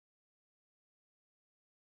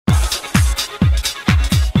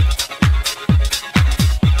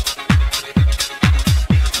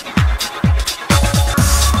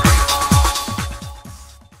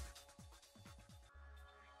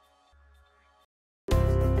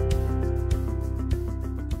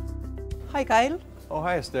Hi, Kyle. Oh,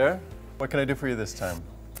 hi, Esther. What can I do for you this time?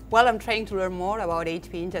 Well, I'm trying to learn more about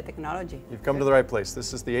HP Inkjet technology. You've come to the right place.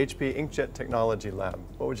 This is the HP Inkjet Technology Lab.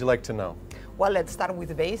 What would you like to know? Well, let's start with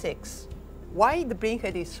the basics. Why the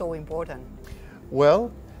printhead is so important?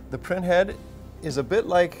 Well, the printhead is a bit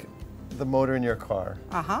like the motor in your car.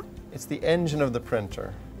 Uh-huh. It's the engine of the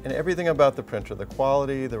printer. And everything about the printer, the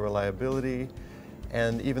quality, the reliability,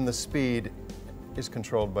 and even the speed is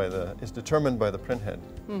determined by the printhead.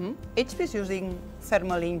 Mm-hmm. HP is using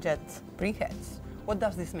Thermal Inkjet printheads. What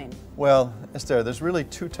does this mean? Well, Esther, there's really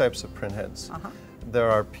two types of printheads. Uh-huh.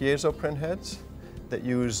 There are piezo printheads that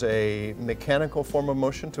use a mechanical form of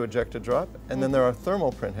motion to eject a drop, and then there are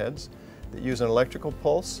thermal printheads that use an electrical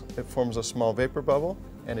pulse. It forms a small vapor bubble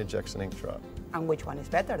and ejects an ink drop. And which one is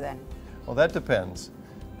better then? Well, that depends.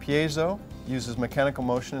 Piezo uses mechanical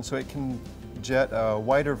motion, and so it can jet a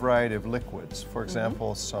wider variety of liquids. For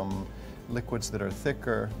example, some liquids that are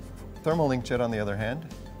thicker. Thermal inkjet, on the other hand,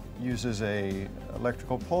 uses a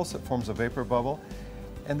electrical pulse that forms a vapor bubble,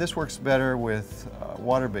 and this works better with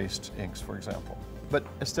water-based inks, for example. But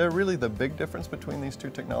is there really the big difference between these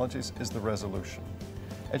two technologies is the resolution.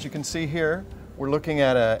 As you can see here, we're looking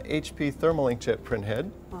at a HP Thermal Inkjet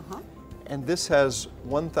printhead, and this has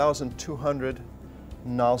 1,200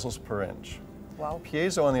 nozzles per inch. Wow.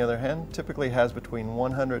 Piezo, on the other hand, typically has between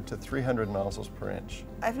 100 to 300 nozzles per inch.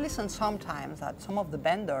 I've listened sometimes that some of the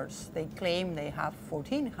vendors, they claim they have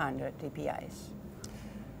 1,400 APIs.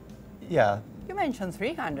 Yeah. You mentioned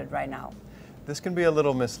 300 right now. This can be a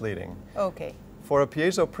little misleading. Okay. For a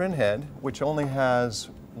piezo printhead, which only has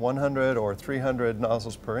 100 or 300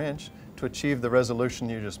 nozzles per inch, to achieve the resolution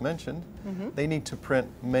you just mentioned, they need to print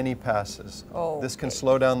many passes. This can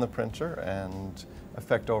slow down the printer and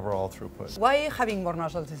affect overall throughput. Why having more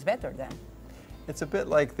nozzles is better then? It's a bit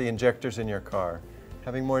like the injectors in your car.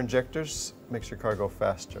 Having more injectors makes your car go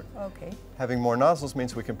faster. Okay. Having more nozzles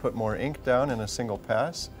means we can put more ink down in a single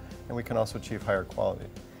pass, and we can also achieve higher quality.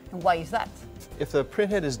 And why is that? If the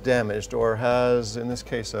printhead is damaged or has, in this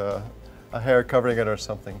case, a hair covering it or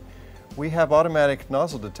something, we have automatic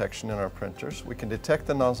nozzle detection in our printers. We can detect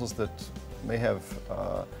the nozzles that may have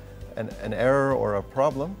an error or a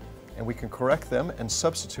problem, and we can correct them and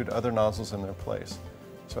substitute other nozzles in their place.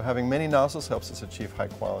 So having many nozzles helps us achieve high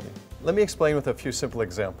quality. Let me explain with a few simple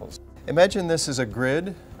examples. Imagine this is a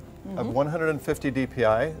grid of 150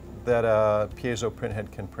 dpi that a piezo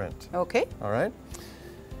printhead can print. Okay. All right?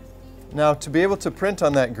 Now, to be able to print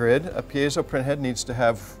on that grid, a piezo printhead needs to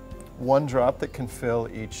have one drop that can fill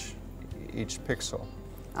each pixel.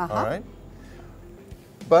 All right?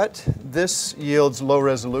 But this yields low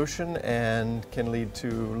resolution and can lead to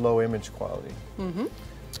low image quality.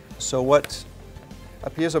 So what a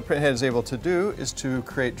piezo printhead is able to do is to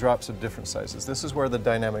create drops of different sizes. This is where the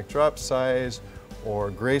dynamic drop size, or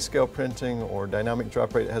grayscale printing, or dynamic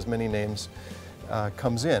drop rate, it has many names,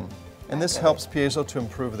 comes in. And this helps piezo to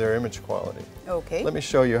improve their image quality. Okay. Let me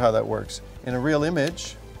show you how that works. In a real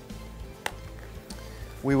image,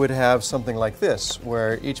 we would have something like this,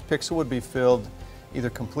 where each pixel would be filled either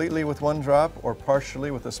completely with one drop or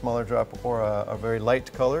partially with a smaller drop, or a very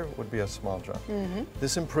light color would be a small drop.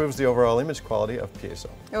 This improves the overall image quality of piezo.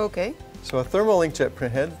 Okay. So a thermal inkjet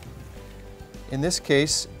printhead, in this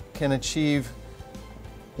case, can achieve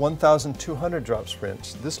 1,200 drops per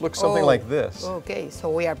inch. This looks something like this. Okay, so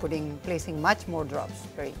we are placing much more drops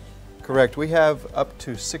per inch. Correct. We have up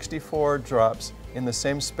to 64 drops in the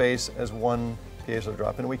same space as one piezo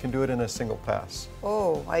drop, and we can do it in a single pass.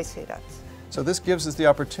 Oh, I see that. So this gives us the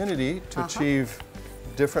opportunity to achieve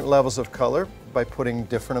different levels of color by putting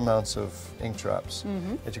different amounts of ink drops.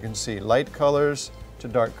 As you can see, light colors to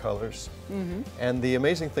dark colors. And the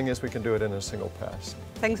amazing thing is we can do it in a single pass.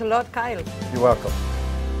 Thanks a lot, Kyle. You're welcome.